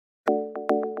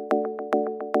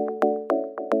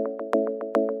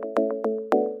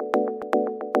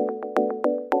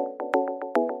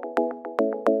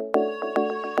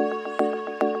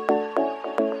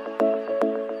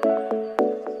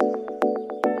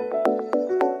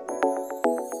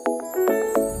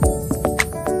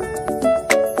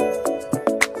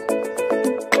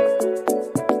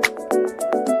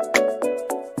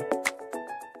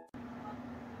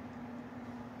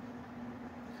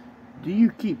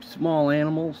keep small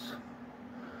animals,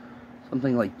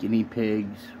 something like guinea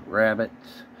pigs,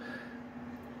 rabbits,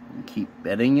 and keep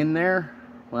bedding in there,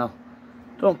 well,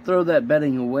 don't throw that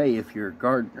bedding away if you're a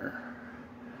gardener.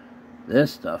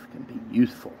 This stuff can be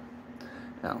useful.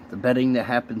 Now, the bedding that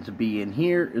happens to be in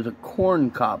here is a corn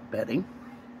cob bedding,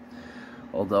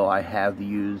 although I have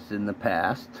used in the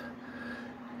past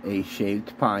a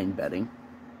shaved pine bedding.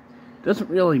 Doesn't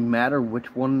really matter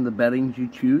which one of the beddings you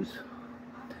choose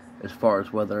as far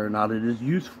as whether or not it is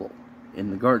useful in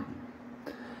the garden.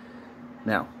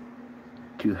 Now,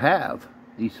 to have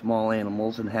these small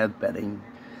animals and have bedding,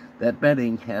 that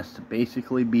bedding has to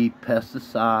basically be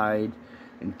pesticide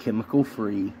and chemical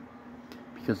free,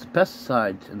 because the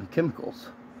pesticides and the chemicals,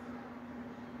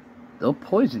 they'll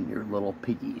poison your little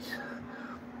piggies,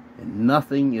 and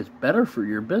nothing is better for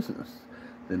your business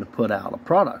than to put out a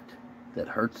product that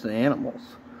hurts the animals.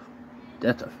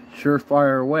 That's a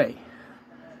surefire way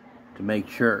to make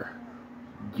sure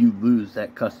you lose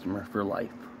that customer for life.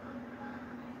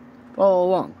 Follow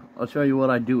along. I'll show you what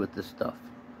I do with this stuff.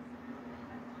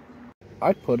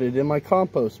 I put it in my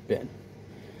compost bin.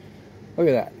 Look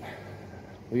at that.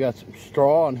 We got some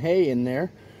straw and hay in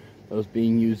there that was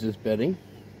being used as bedding,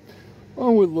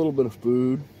 along with a little bit of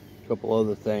food, a couple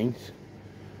other things.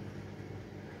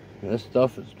 And this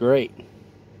stuff is great.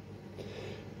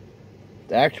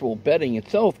 The actual bedding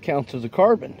itself counts as a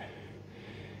carbon,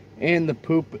 and the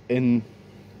poop and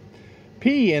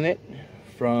pee in it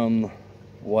from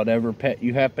whatever pet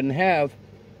you happen to have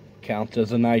counts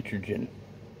as a nitrogen.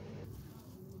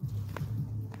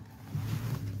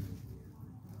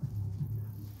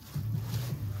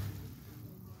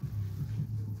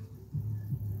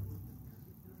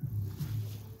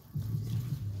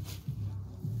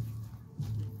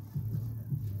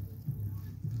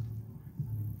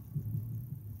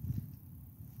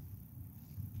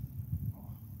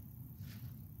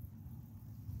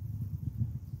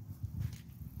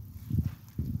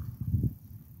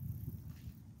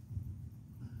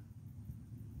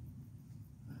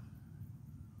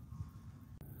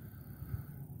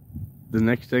 The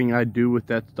next thing I do with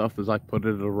that stuff is I put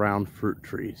it around fruit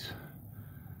trees.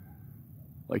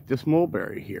 Like this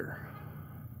mulberry here.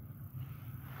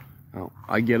 Now,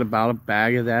 I get about a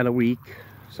bag of that a week.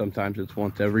 Sometimes it's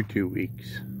once every 2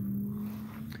 weeks.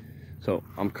 So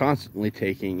I'm constantly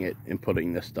taking it and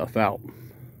putting this stuff out.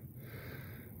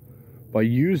 By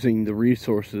using the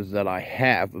resources that I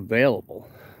have available,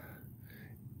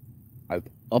 I've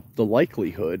upped the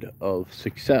likelihood of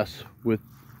success with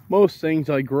most things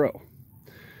I grow.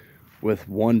 With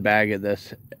one bag of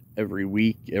this every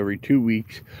week, every 2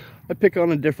 weeks, I pick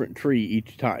on a different tree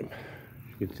each time.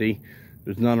 You can see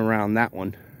there's none around that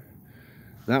one.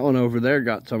 That one over there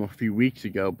got some a few weeks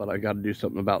ago, but I got to do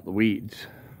something about the weeds.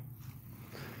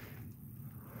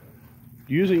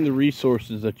 Using the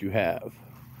resources that you have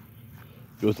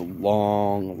goes a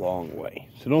long, long way.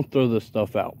 So don't throw this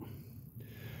stuff out.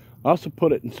 I also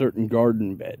put it in certain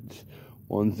garden beds,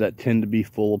 ones that tend to be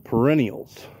full of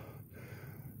perennials.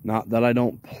 Not that I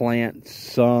don't plant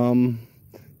some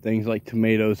things like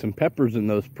tomatoes and peppers in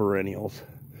those perennials,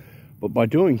 but by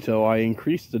doing so, I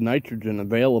increase the nitrogen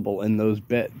available in those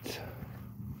beds.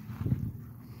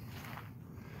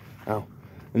 Now,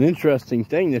 an interesting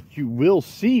thing that you will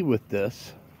see with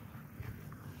this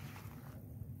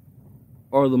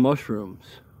are the mushrooms.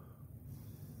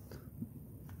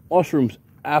 Mushrooms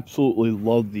absolutely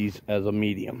love these as a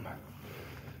medium,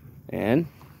 and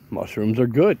mushrooms are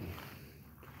good.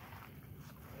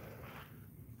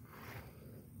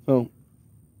 So,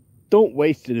 don't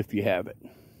waste it if you have it.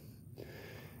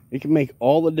 It can make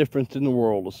all the difference in the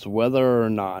world as to whether or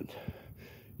not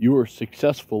you are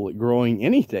successful at growing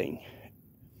anything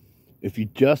if you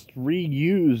just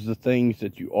reuse the things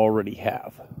that you already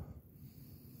have.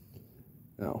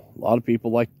 Now, a lot of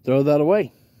people like to throw that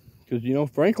away because, you know,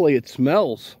 frankly, it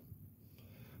smells.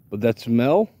 But that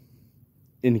smell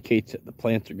indicates that the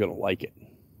plants are going to like it.